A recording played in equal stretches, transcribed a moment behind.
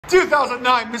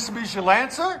2009 Mitsubishi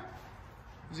Lancer,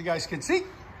 as you guys can see.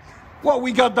 What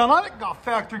we got done on it, got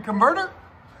factory converter,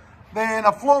 then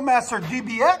a FLOWMASTER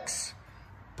DBX,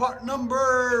 part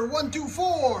number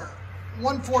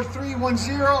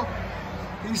 124-14310.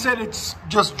 He said it's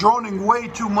just droning way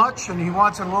too much and he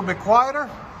wants it a little bit quieter.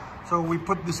 So we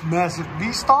put this massive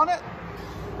beast on it.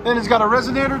 Then it's got a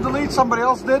resonator delete, somebody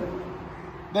else did.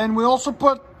 Then we also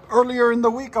put, earlier in the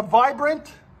week, a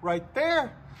vibrant right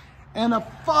there. And a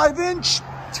 5-inch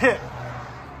tip,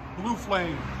 blue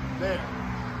flame there.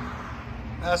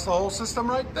 That's the whole system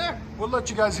right there. We'll let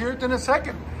you guys hear it in a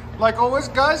second. Like always,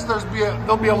 guys,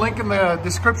 there'll be a link in the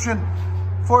description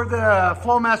for the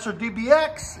FLOWMASTER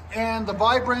DBX and the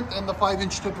vibrant and the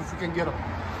 5-inch tip if we can get them.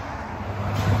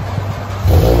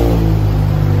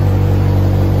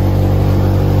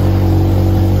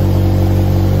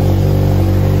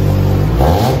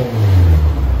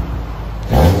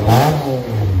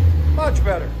 Much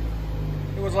better.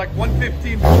 It was like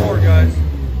 115 before, guys.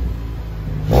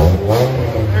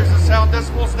 There's the sound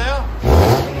decibels now.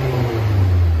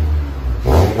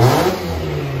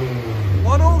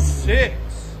 106.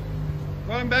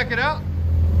 Go ahead and back it out.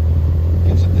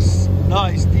 Gives it this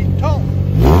nice deep tone.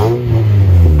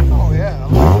 Oh yeah.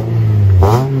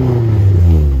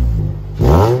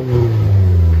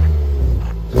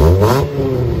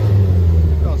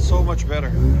 Oh, so much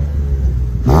better.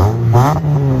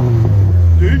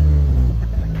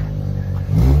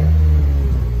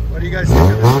 What do you guys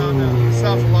think of the sound now? It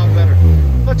sounds a lot better.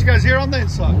 Let you guys hear on the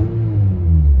inside.